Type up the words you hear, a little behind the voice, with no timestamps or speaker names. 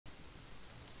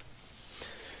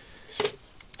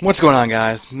What's going on,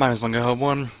 guys? My name is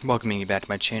MungoHub1, welcoming you back to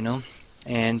my channel,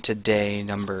 and today,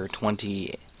 number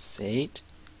 28?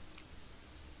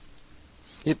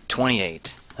 Yep,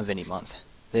 28 of any month.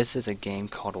 This is a game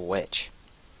called Witch.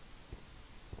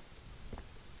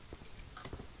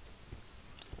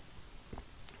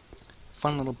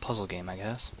 Fun little puzzle game, I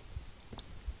guess.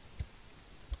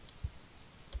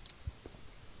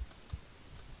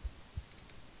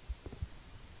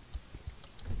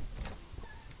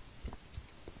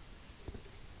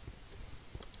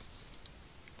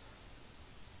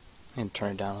 And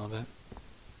turn it down a little bit.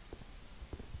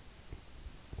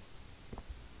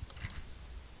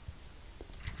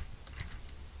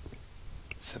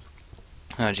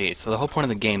 Oh geez, so the whole point of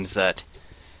the game is that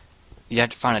you have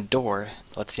to find a door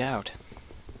that lets you out.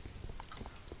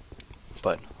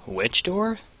 But which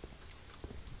door?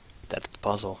 That's the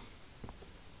puzzle.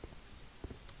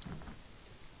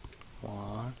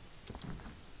 One.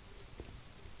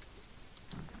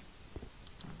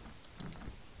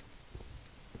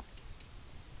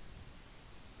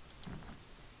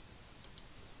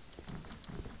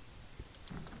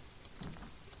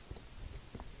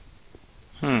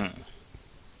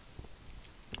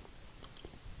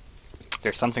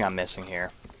 There's something I'm missing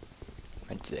here.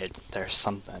 There's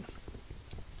something.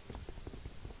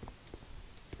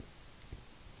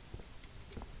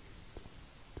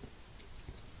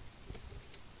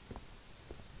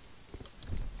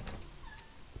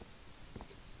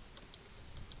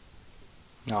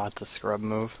 Oh, it's a scrub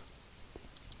move.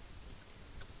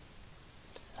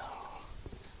 Oh.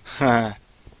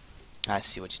 I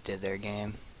see what you did there,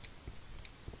 game.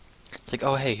 It's like,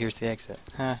 oh hey, here's the exit.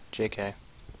 Huh, JK.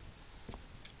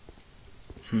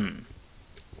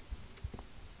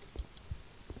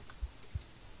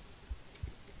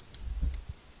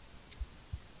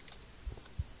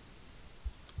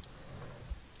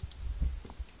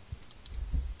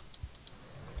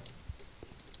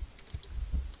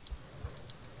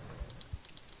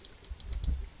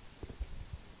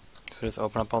 So just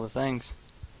open up all the things.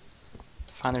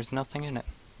 Find there's nothing in it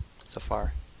so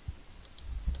far.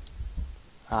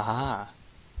 Aha.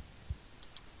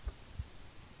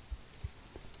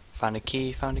 Found a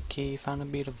key, found a key, found a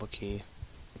beautiful key.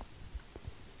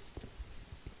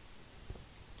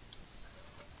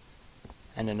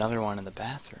 And another one in the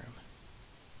bathroom.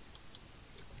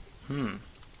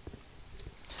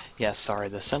 Yeah, sorry,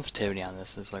 the sensitivity on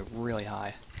this is like really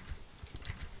high.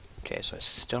 Okay, so I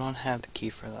still don't have the key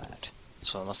for that.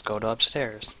 So I must go to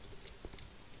upstairs.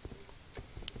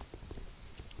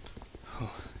 Whew.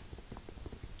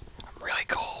 I'm really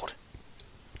cold.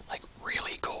 Like,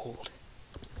 really cold.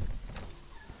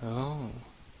 Oh.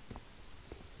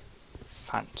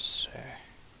 Fancy.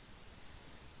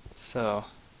 So,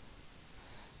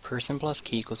 person plus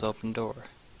key equals open door.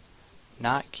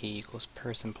 Not key equals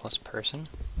person plus person.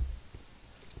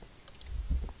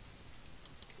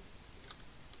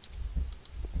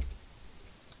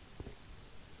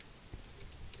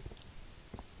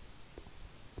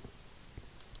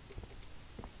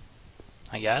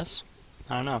 I guess?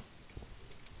 I don't know.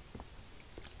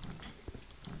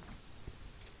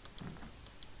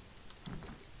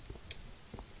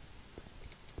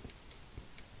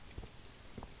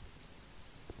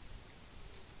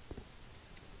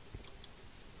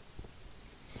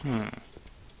 In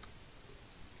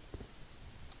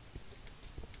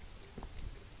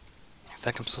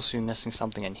fact, I'm supposed to be missing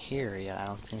something in here, yet I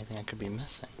don't see anything I could be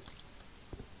missing.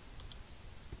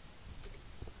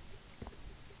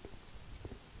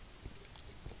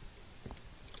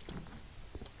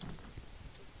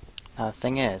 Now the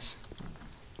thing is,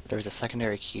 there's a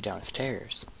secondary key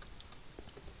downstairs.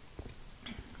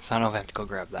 So I don't know if I have to go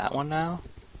grab that one now.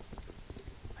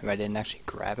 Maybe I didn't actually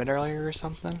grab it earlier or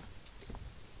something.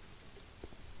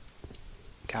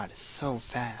 God, it's so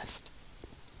fast.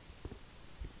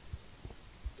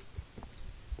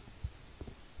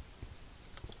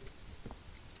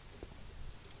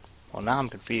 Well, now I'm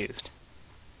confused.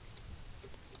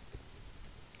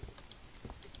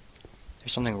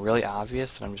 There's something really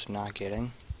obvious that I'm just not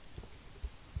getting.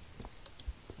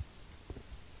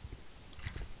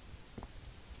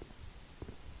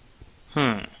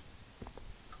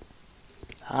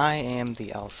 I am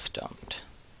the L stumped.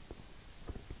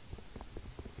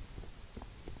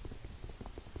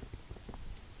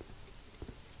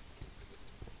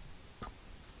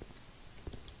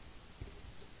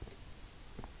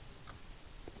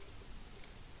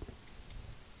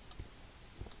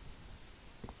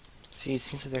 See, it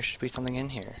seems like there should be something in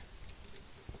here.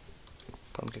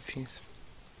 But I'm confused.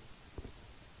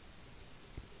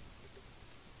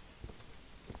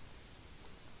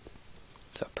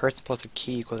 So person plus a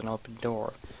key equals an open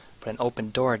door. But an open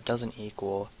door doesn't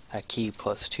equal a key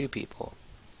plus 2 people.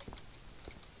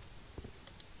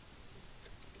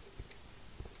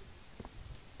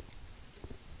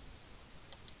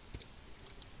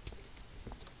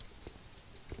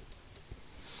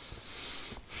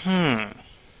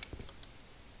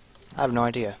 I have no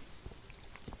idea.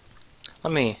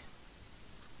 Let me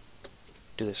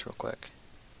do this real quick.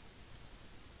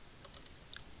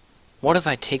 What if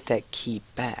I take that key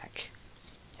back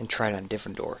and try it on a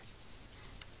different door?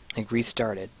 Like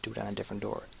restart it, do it on a different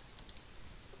door.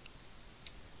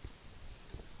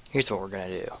 Here's what we're gonna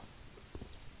do.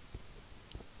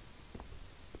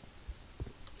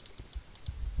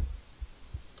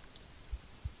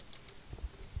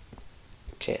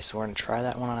 Okay, so we're gonna try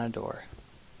that one on a door.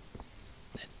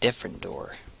 A different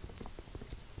door.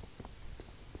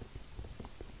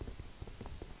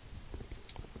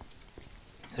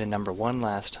 Did number 1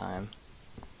 last time.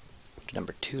 Did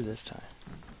number 2 this time.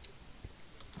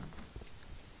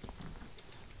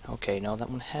 Okay, no, that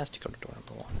one has to go to door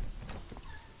number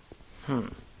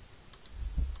 1.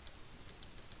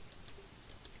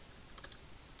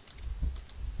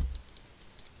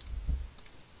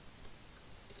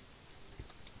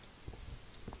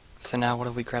 So now what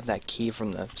if we grab that key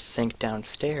from the sink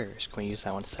downstairs? Can we use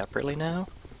that one separately now?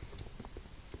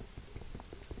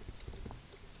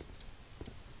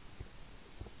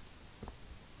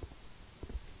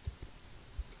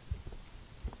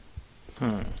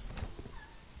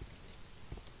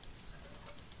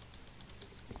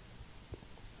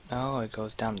 Oh, it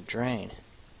goes down the drain.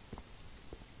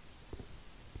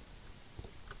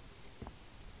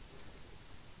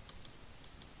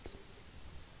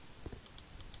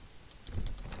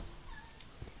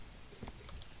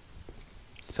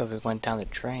 So if it went down the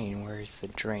drain, where does the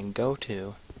drain go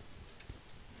to?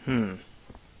 I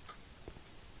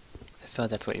feel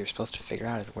like that's what you're supposed to figure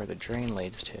out, is where the drain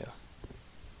leads to.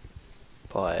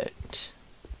 But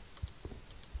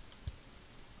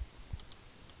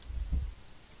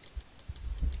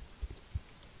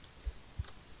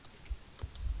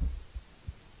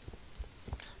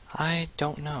I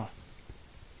don't know.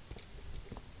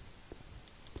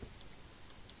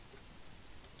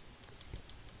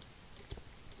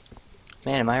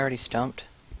 Man, am I already stumped?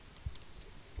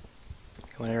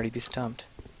 Can I already be stumped?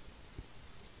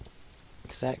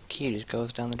 Because that key just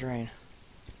goes down the drain.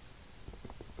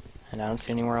 And I don't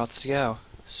see anywhere else to go.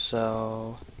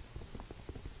 So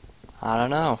I don't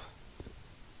know.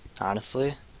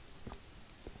 Honestly.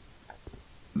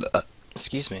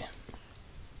 Excuse me.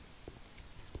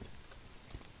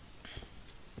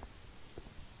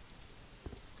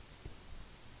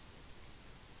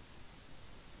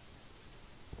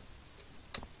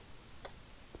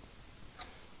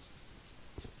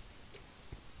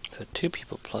 So 2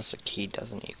 people plus a key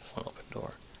doesn't equal an open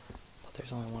door. But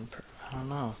there's only one per... I don't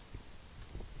know.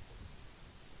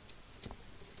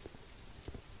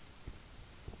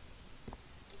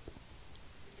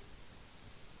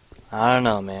 I don't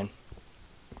know, man.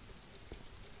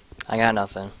 I got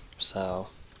nothing, so...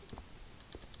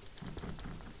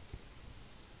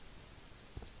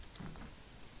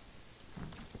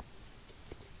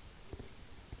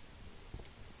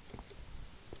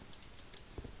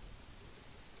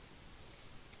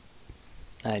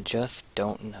 I just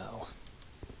don't know.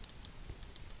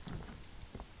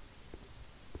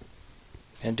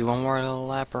 Gonna do one more little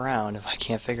lap around. If I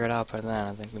can't figure it out by then,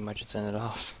 I think we might just end it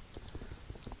off.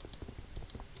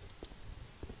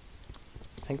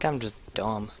 I think I'm just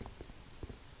dumb.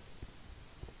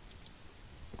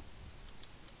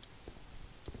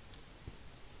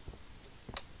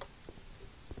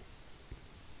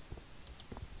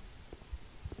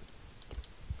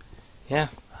 Yeah,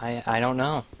 I don't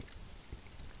know.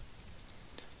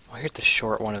 Well, here's the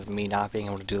short one of me not being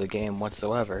able to do the game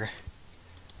whatsoever.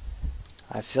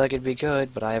 I feel like it'd be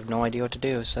good, but I have no idea what to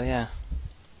do, so yeah.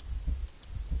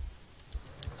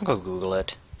 I'll go Google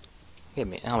it.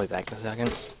 I'll be back in a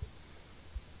second.